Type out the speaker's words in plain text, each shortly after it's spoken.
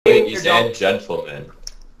Ladies and gentlemen.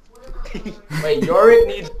 Wait, Yorick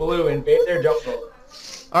needs blue. Invade their jungle.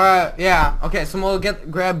 Alright, yeah. Okay, so we'll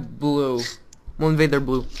grab blue. We'll invade their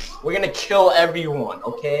blue. We're gonna kill everyone,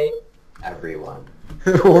 okay? Everyone.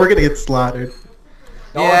 We're gonna get slaughtered.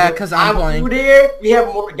 Yeah, because I'm playing. Here, we have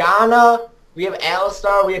Morgana, we have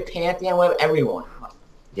Alistar, we have Pantheon, we have everyone.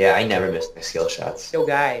 Yeah, I never missed my skill shots. Yo,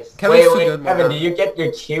 guys. Kevin's too wait, good, Kevin, man. do you get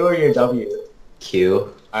your Q or your W?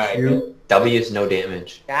 Q. Alright, Q. good. W is no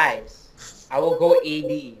damage. Guys, I will go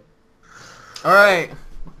AD. Alright.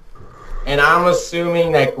 And I'm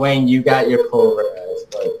assuming that Gwen, you got your pulverized,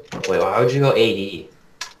 but Wait, why would you go AD?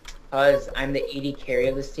 Because I'm the AD carry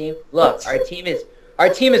of this team. Look, our team is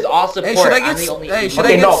all support. Hey, should I get I'm the only hey, AD. should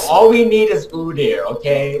okay, I get no, all we need is Udyr,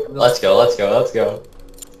 okay? Let's go, let's go, let's go.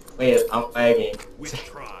 Wait, I'm lagging.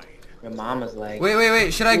 Your mama's like.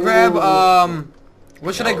 Wait. Should I grab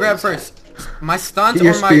what should I grab first? My stunt Get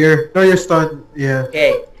your or my spear. No, your stun. Yeah.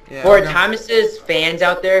 Okay. Yeah, For okay. Thomas's fans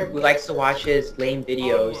out there who likes to watch his lame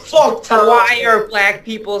videos, Fuck Thomas! why are black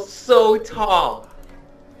people so tall?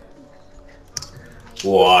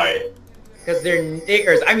 Why? Because they're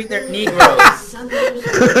niggers. I mean, they're Negroes.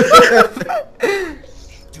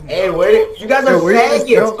 Hey, where you guys are Yo, where's this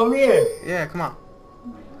faggots, girl? come here! Yeah, come on.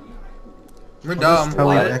 We're I'll dumb. just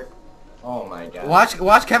tell you that. Oh my god.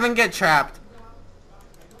 Watch Kevin get trapped.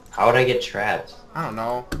 How would I get trapped? I don't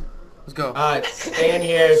know. Let's go. Stay in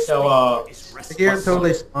here so, Stay here until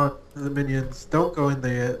they spawn the minions. Don't go in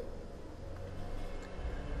there yet.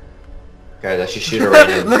 Guys, I should shoot her right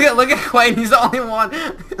now. look at Quain, he's the only one.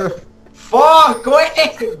 fuck, Gwen!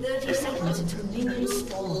 30 seconds until minions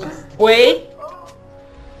spawn. Wait.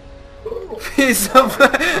 Piece of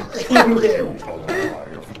Come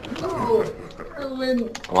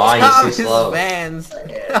on, you're too his slow. fans.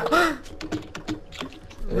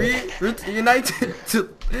 Reunite to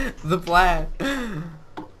the plan.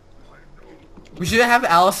 We should have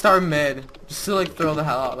Alistar mid, just to like throw the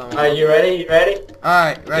hell out of them. Alright, you ready? You ready?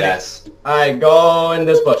 Alright, ready? Yes. Alright, go in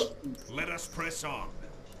this bush. Let us press on.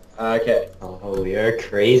 Okay. Oh, we are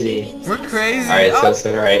crazy. We're crazy. Alright, let's go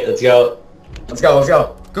to the right. Let's go. Let's go, let's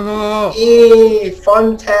go. Go. Eee,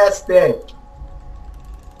 fantastic.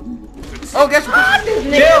 Oh, guess what?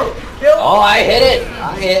 Kill! Oh, I hit it.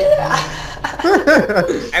 I hit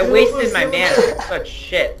it. I wasted my mana. Such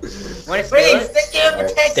shit. Wanna steal Wait, it? stick here, Alright,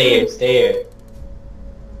 protect stay here, me! stay here.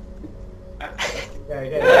 Okay.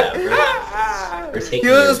 Yeah, we're taking He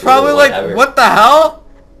was it, probably like, whatever. what the hell?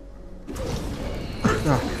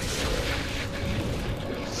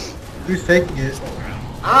 Who's taking it?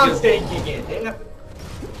 I'm taking it. Damn.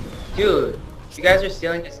 Dude, you guys are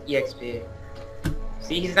stealing his EXP.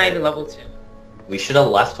 See, he's not even level 2. We should have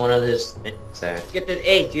left one of his there. Get the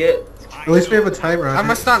A, dude. At least we have a timer on I'm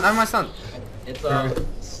a it. stunt. It's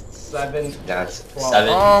 7. That's 12. 7.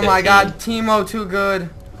 Oh my 15. god, Teemo too good.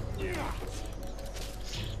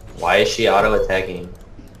 Why is she auto-attacking?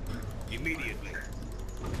 Immediately.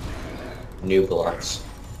 New blocks.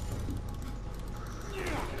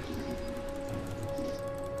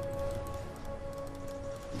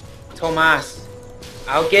 Tomas,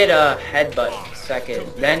 I'll get a headbutt second,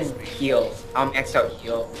 then heal. I'll max out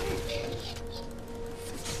heal.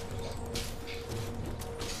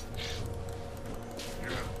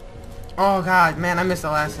 Oh god, man, I missed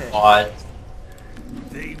the last hit. What?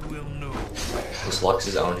 They will know. This Lux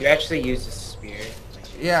is own. You actually used a spear.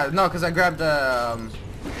 Yeah, no, because I grabbed the...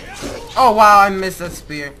 Oh wow, I missed that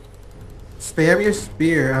spear. Spam your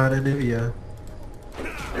spear on Anivia.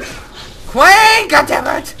 Queen,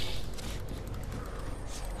 goddammit!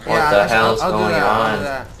 What the hell is I'll do going that, I'll do on?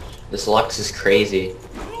 that. This Lux is crazy.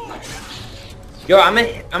 Yo, I'm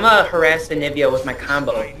gonna harass the Nivea with my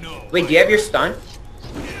combo. Wait, do you have your stun?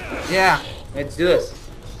 Yeah, Let's do this.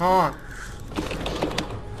 hold on.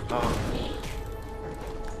 Oh.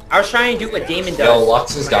 I was trying to do what Damon does. Yo,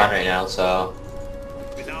 Lux is gone right now, so...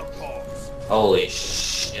 Without pause. Holy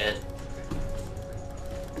shit.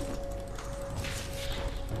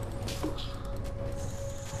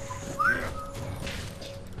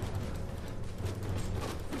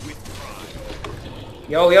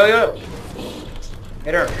 Yo.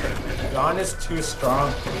 Hit her. Dawn is too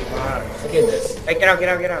strong. Wow, look at this. Hey, get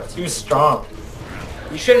out. Too strong.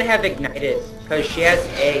 You shouldn't have ignited, because she has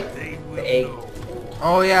egg. The egg.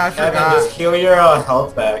 Oh yeah, I Evan, forgot. just heal your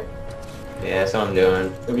health back. Yeah, that's what I'm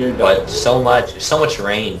doing. If you're done. But so much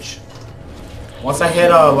range. Once I hit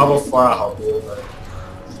level 4, I'll help you.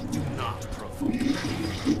 But... Do not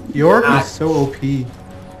provoke. York Ah. is so OP.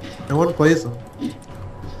 No one plays him.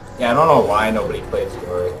 Yeah, I don't know why nobody plays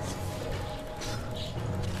Yorick.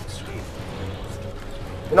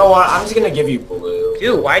 You know what? I'm just gonna give you blue.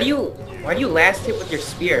 Dude, why do you... Why do you last hit with your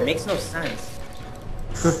spear? It makes no sense.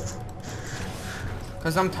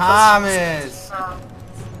 Cause I'm Thomas.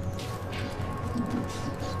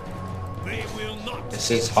 They will not.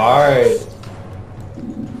 This is hard.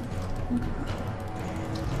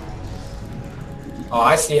 Oh,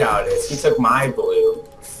 I see how it is. He took my blue.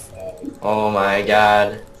 Oh my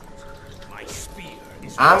god. My spear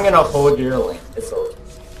is I'm gonna hold your lane. It's okay.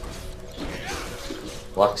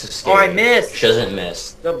 Lux is Oh, scared. I missed. She doesn't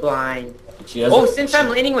miss. The blind. She doesn't- Oh, since I'm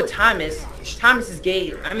laning with Thomas, Thomas is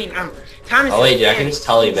gay. I mean, Thomas. Oh wait, is dude, I gay. can just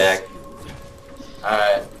tell you back.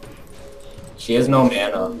 Alright. She has no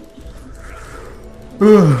mana.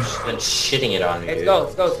 She's been shitting it on me, Let's dude. go.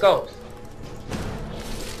 Let's go. Let's go.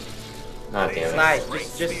 God damn it. Slide.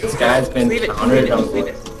 Just. This guy's been leave it. countered Leave it. on Just leave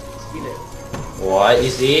it. Leave it. What? You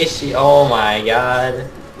see? She. Oh my god.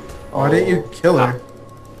 Why didn't you kill her?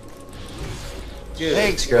 Dude,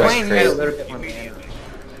 Hey, This girl's Wayne, I got a crazy. little bit more mana.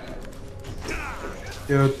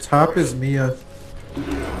 Yo, top is Mia.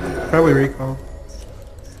 Probably recall.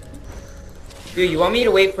 Dude, you want me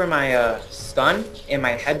to wait for my stun and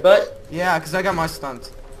my headbutt? Yeah, cause I got my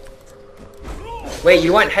stuns. Wait,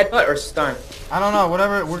 you want headbutt or stun? I don't know,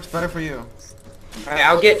 whatever works better for you. Alright,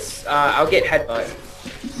 I'll get headbutt.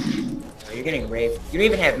 Oh, you're getting raped. You don't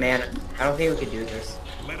even have mana. I don't think we could do this.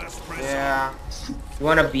 let us press Yeah. You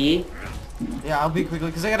want a B? Yeah, I'll be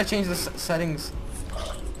quickly, cause I gotta change the settings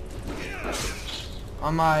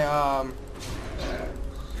on my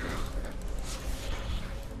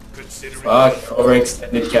considering Fuck,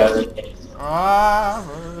 overextended Kevin.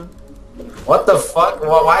 What the fuck?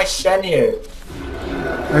 Why is Shen here?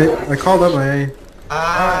 I called up my A.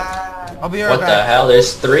 Ah. I'll be right What the back. hell?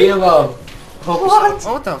 There's 3 of them. Oh,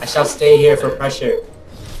 what the? I shall stay here for pressure.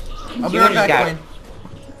 I'll be You right just back, got- Wayne.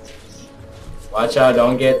 Watch out,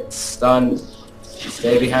 don't get stunned.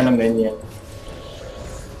 Stay behind a minion.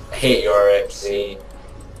 I hate Yorick. See.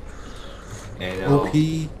 I know. OP.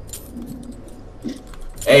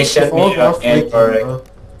 Hey, Shen All me up off and flanking, Yorick. bro.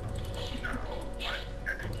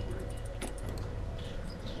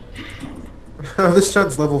 This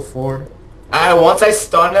shot's level 4. Alright, once I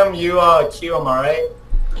stun him, you Q him, alright?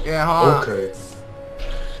 Yeah, hold on. Okay.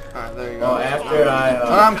 Alright, there you go. Well, after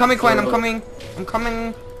I I'm coming, Quinn. I'm coming. I'm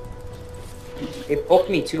coming. They poked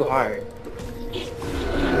me too hard.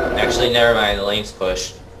 Actually, never mind. The lane's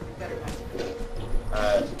pushed.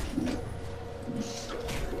 Alright.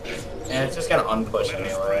 And it's just gonna unpush let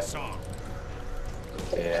us anyway. press on.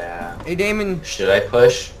 Yeah. Hey, Damon. Should I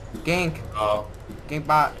push? Gank. Oh. Gank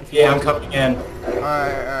bot. If you Yeah, I'm want. coming in.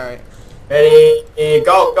 Alright, alright. Ready,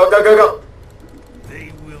 go, go, go, go, go!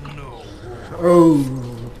 They will know.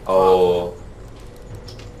 Oh. Oh.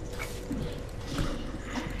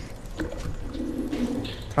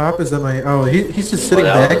 Top is at my... Oh, he's just sitting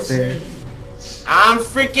What back else? there. I'm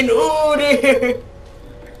freaking Udyr!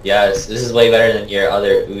 Yes, this is way better than your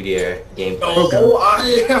other Udyr gameplay. Oh,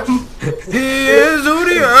 I am... He is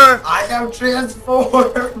Udyr! I am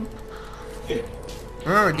transformed!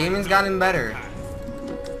 Remember, Damon's gotten better.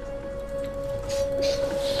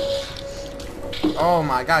 Oh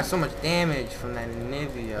my god, so much damage from that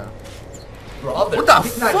Nivea. Brother, What the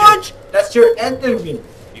he's not fudge? your- That's your enemy!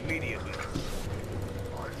 Immediately.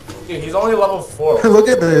 Dude, he's only level 4. Look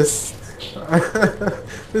at this.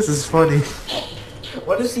 This is funny.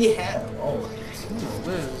 What does he have? Oh my What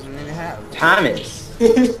does Nivea have? Thomas.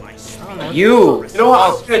 My spear. I don't know. You. You know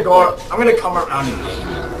what? I'm gonna come around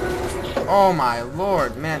and Oh my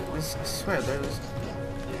lord, man. This, I swear, there's...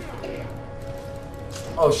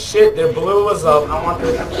 oh shit, their blue was up. I want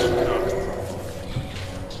their...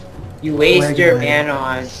 You waste your Leg. mana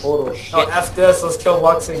on total shit. Oh, F this, let's kill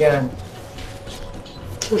Lux again.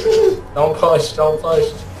 Don't push, don't push.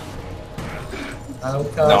 I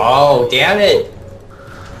don't come. No, damn it!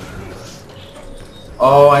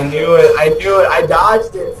 Oh, I knew it, I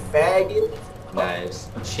dodged it, faggot. Nice.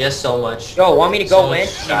 She has so much. Yo, want me to so go much in,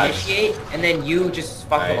 shots. initiate, and then you just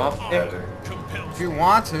fuck them Alright, up there? whatever. Compelled. If you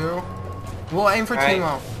want to, we'll aim for Alright.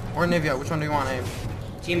 Timo. Or Nivea. Which one do you want to aim?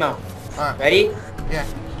 Timo, Alright, ready? yeah.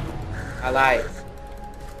 I lied.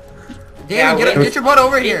 Damon, wait. get your butt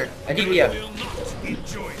over here. Aditya. Will not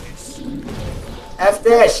enjoy this. F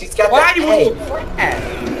that, she's got Why that do A. you fight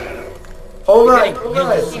that? Hold on, hold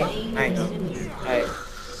on. Nice. Alright.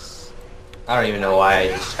 I don't even know why I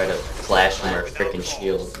just tried to flash from her freaking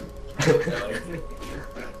shield.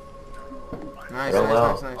 Nice, Oh, nice,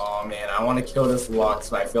 wow. nice, nice. Oh man, I want to kill this Lux,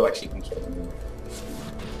 but I feel like she can kill me.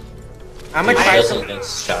 I'm gonna She try doesn't some.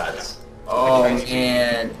 miss shots. Oh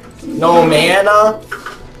man. No mana?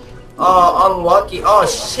 Oh, unlucky. Oh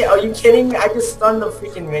shit, are you kidding me? I just stunned the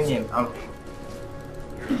freaking minion.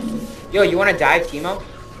 Yo, you wanna dive, Timo?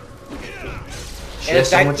 She has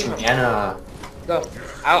so much mana. Go.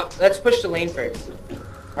 Let's push the lane first.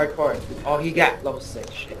 Hardcore. Oh, he got level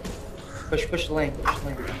 6. Shit. Push the lane. Push the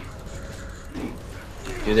lane.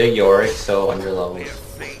 Dude, their Yorick so underleveled.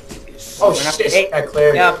 Oh shit, she got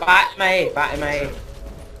cleared. Yeah, bot in my A. Bot in my A.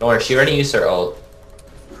 Don't worry, she already used her ult.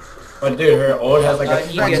 But dude, her ult has like a...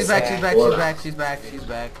 She's back, She's back, she's back, she's back, she's back, she's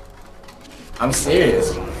back. I'm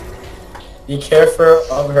serious. Be careful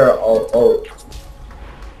of her ult.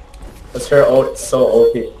 Cause her ult is so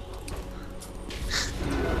OP.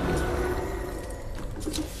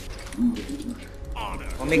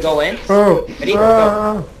 Let me go in. Oh, Ready?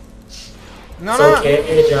 Go. No, It's no,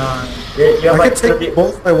 okay, John. You have I like could take 30...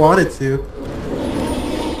 both if I wanted to.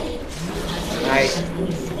 Nice.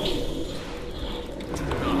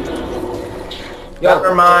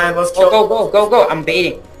 Never mind, let's kill... Go. I'm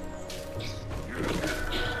baiting.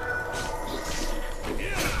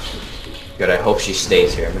 Good, I hope she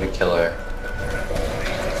stays here. I'm gonna kill her.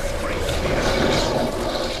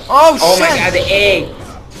 Oh, Oh shit! my god, the egg.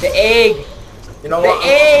 The egg. You know The what?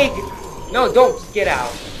 egg. No, don't get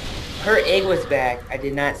out. Her egg was back. I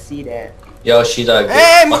did not see that. Yo, she's a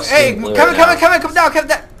Hey, busting hey, blue come right now. come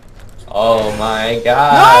down. Oh my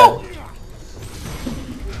god. No!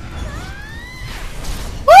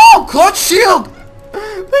 Oh, clutch shield!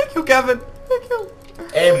 Thank you, Kevin. Thank you.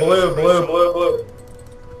 Hey, blue.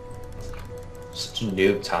 Such a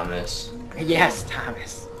noob, Thomas. Yes,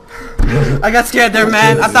 Thomas. I got scared there,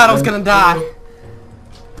 man. I thought I was gonna die.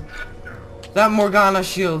 That Morgana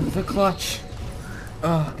shield, the clutch.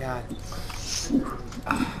 Oh, God.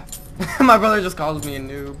 My brother just calls me a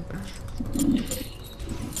noob.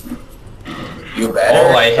 You better.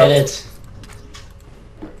 Oh, I hit it.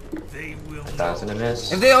 They will I thought I was gonna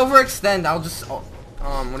miss. If they overextend, I'll just, what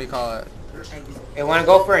do you call it? Hey, wanna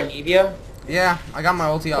go for a Nevia? Yeah, I got my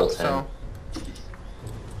ulti up, Ult so.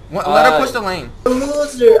 Let her push the lane.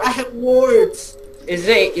 Loser, I have wards. Is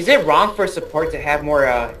it wrong for support to have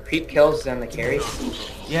more creep kills than the carry?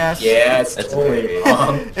 Yes. Yeah, it's That's totally okay.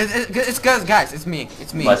 wrong. It's cause, guys, it's me.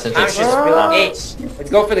 It's me. But since Thomas it's just just really. Hey, let's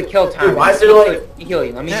go for the kill, Thomas. Dude, why is there like... Let me heal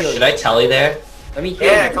you. Let me heal Should you. I tell you there? Let me heal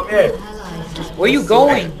Yeah, you. come here. Where you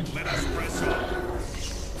going? let us press on.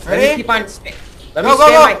 Let me Ready? keep on. Let me Go, go,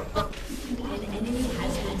 spam go. my. An enemy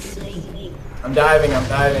has been slain. I'm diving.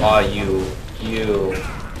 Oh, you.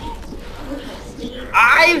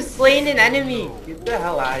 I've slain an enemy. Get the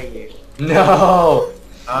hell out of here. No.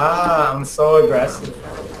 Ah, I'm so aggressive.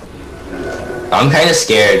 I'm kind of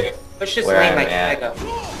scared. Push this Where lane I'm like at. mega.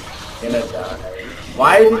 Gonna die.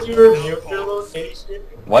 Why did you review your location?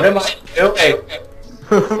 What am I doing?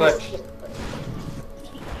 Push.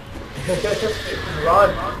 Run.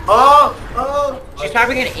 Oh! She's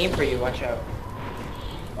probably gonna aim for you. Watch out.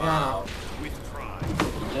 Wow. With pride.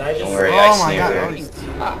 Did I just... Don't worry, Oh I my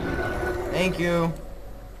sneaked God. her. Thank you.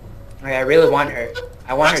 Okay, I really want her.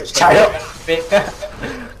 I want her to. Shut up. Their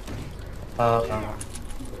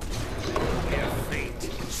fate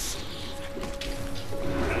is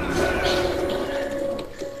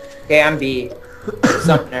Okay, I'm B.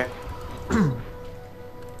 Summoner.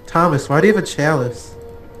 Thomas, why do you have a chalice?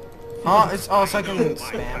 Oh, it's so I can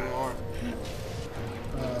spam more.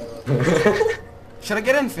 Should I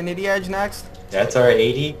get Infinity Edge next? That's our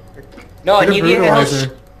 80. No, Get a Nevia has.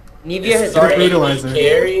 brutalizer. Nevia has. Get a Sorry, brutalizer.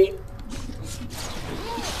 carry.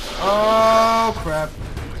 Oh crap.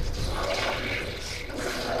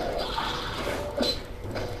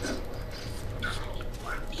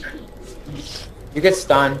 You get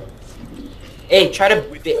stunned. Hey, try to.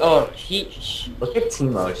 Oh, Look at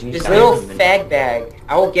Timo. She's this not little even- fag bag.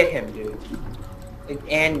 I will get him, dude.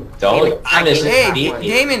 And Don't. Damon- This is Hey, deep.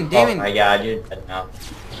 Damon. Oh my god, you're dead now.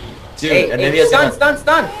 Dude, Hey, Olivia's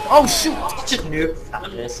stun. Oh shoot. Such a noob,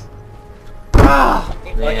 Thomas. Ah,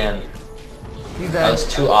 Man, he's that dead. was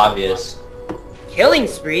too obvious. Killing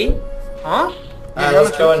spree? Huh? Alright,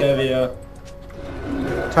 let's go, Nivea.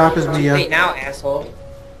 Top is Wait Mia. now, asshole.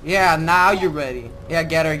 Yeah, now you're ready. Yeah,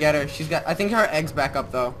 get her. She's got. I think her egg's back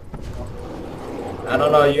up though. I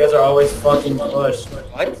don't know, you guys are always fucking pushed.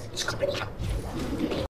 What?